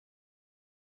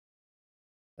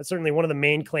That's certainly one of the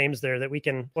main claims there, that we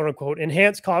can, quote unquote,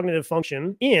 enhance cognitive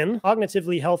function in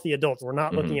cognitively healthy adults. We're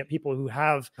not looking at people who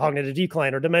have cognitive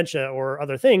decline or dementia or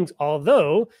other things,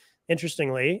 although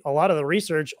interestingly, a lot of the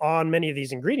research on many of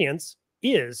these ingredients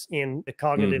is in the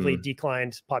cognitively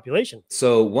declined population.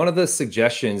 So one of the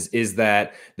suggestions is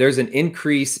that there's an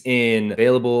increase in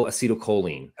available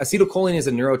acetylcholine. Acetylcholine is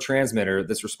a neurotransmitter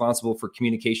that's responsible for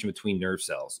communication between nerve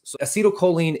cells. So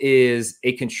acetylcholine is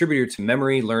a contributor to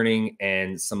memory, learning,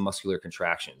 and some muscular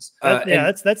contractions.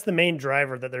 That's the main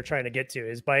driver that they're trying to get to,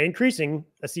 is by increasing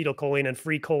acetylcholine and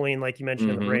free choline, like you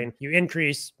mentioned in the brain, you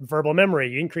increase verbal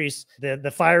memory, you increase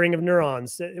the firing of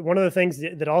neurons. One of the things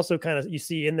that also kind of you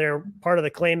see in there, part of the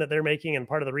claim that they're making and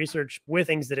part of the research with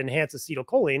things that enhance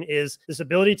acetylcholine, is this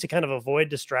ability to kind of avoid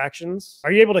distractions.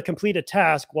 Are you able to complete a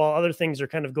task while other things are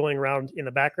kind of going around in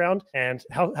the background? And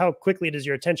how quickly does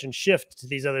your attention shift to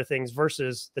these other things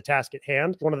versus the task at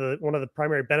hand? One of the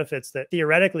primary benefits that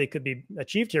theoretically could be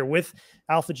achieved here with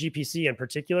alpha GPC in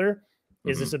particular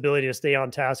is this ability to stay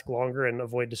on task longer and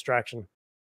avoid distraction.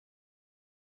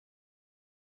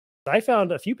 I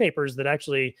found a few papers that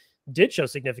actually did show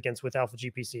significance with alpha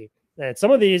GPC. And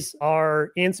some of these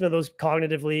are in some of those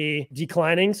cognitively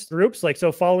declining groups. Like,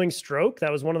 so following stroke,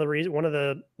 that was one of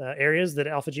the areas that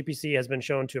alpha GPC has been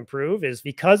shown to improve, is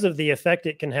because of the effect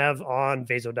it can have on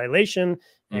vasodilation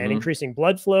and increasing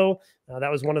blood flow.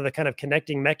 That was one of the kind of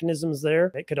connecting mechanisms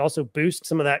there. It could also boost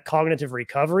some of that cognitive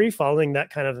recovery following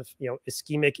that kind of,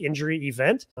 ischemic injury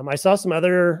event. I saw some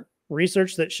other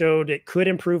research that showed it could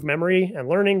improve memory and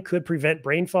learning, could prevent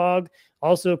brain fog,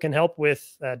 also can help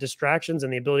with distractions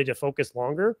and the ability to focus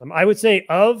longer. I would say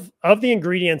of the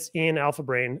ingredients in Alpha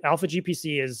Brain, Alpha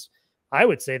GPC is, I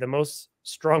would say, the most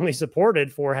strongly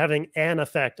supported for having an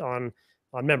effect on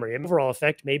memory. An overall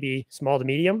effect may be small to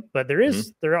medium, but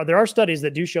there are studies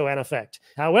that do show an effect.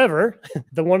 However,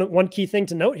 the one key thing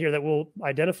to note here that we'll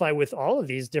identify with all of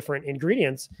these different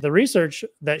ingredients, the research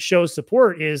that shows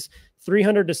support is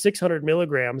 300 to 600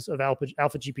 milligrams of alpha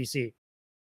GPC.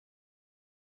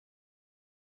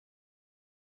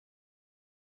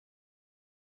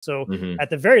 So at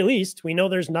the very least, we know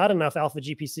there's not enough alpha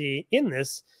GPC in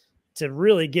this to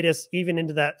really get us even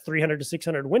into that 300 to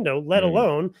 600 window, let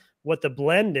alone what the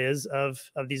blend is of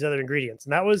these other ingredients.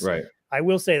 And that was, I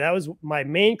will say, that was my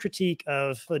main critique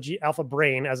of Alpha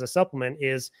Brain as a supplement,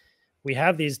 is we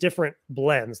have these different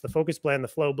blends, the focus blend, the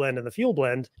flow blend, and the fuel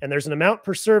blend. And there's an amount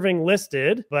per serving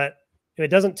listed, but it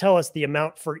doesn't tell us the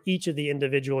amount for each of the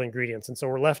individual ingredients. And so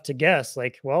we're left to guess,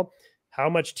 like, well, how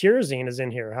much tyrosine is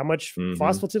in here? How much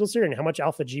phosphatidylserine? How much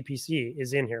alpha GPC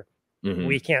is in here?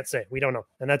 We can't say. We don't know.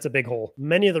 And that's a big hole.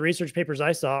 Many of the research papers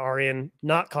I saw are in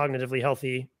not cognitively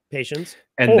healthy patients.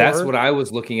 And that's what I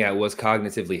was looking at, was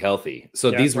cognitively healthy.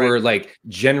 So these were like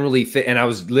generally fit. And I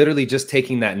was literally just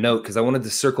taking that note because I wanted to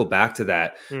circle back to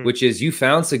that, which is, you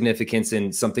found significance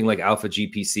in something like alpha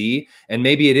GPC. And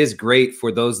maybe it is great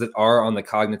for those that are on the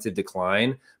cognitive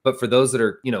decline, but for those that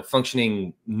are,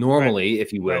 functioning normally,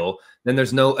 if you will, then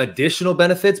there's no additional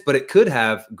benefits, but it could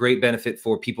have great benefit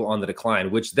for people on the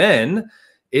decline, which then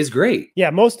is great. Yeah.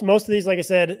 Most of these, like I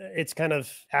said, it's kind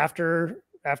of after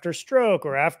stroke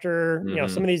or after,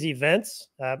 some of these events.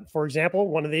 For example,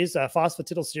 one of these,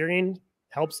 phosphatidylserine,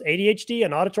 helps ADHD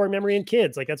and auditory memory in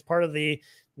kids. Like, that's part of the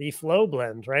flow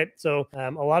blend, right? So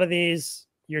a lot of these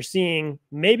you're seeing,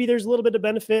 maybe there's a little bit of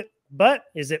benefit, but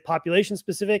is it population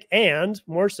specific? And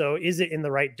more so, is it in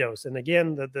the right dose? And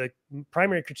again, the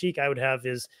primary critique I would have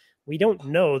is, we don't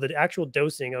know the actual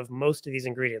dosing of most of these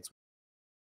ingredients.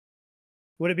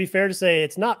 Would it be fair to say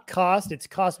it's not cost, it's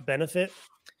cost benefit?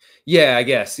 Yeah, I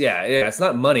guess. Yeah. It's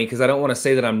not money, because I don't want to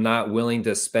say that I'm not willing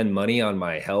to spend money on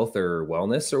my health or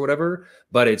wellness or whatever,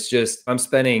 but it's just, I'm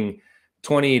spending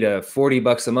 20 to 40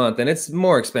 bucks a month, and it's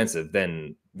more expensive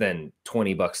than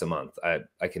 20 bucks a month.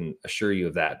 I can assure you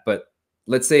of that. But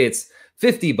let's say it's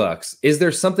 50 bucks. Is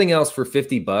there something else for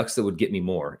 50 bucks that would get me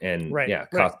more? And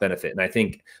cost benefit. And I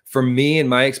think for me, in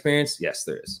my experience, yes,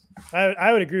 there is.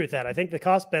 I would agree with that. I think the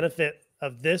cost benefit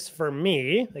of this, for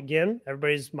me, again,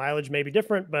 everybody's mileage may be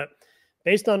different, but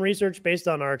based on research, based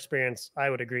on our experience, I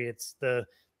would agree. It's the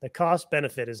cost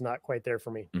benefit is not quite there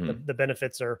for me. The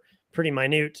benefits are pretty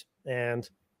minute, and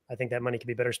I think that money could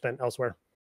be better spent elsewhere.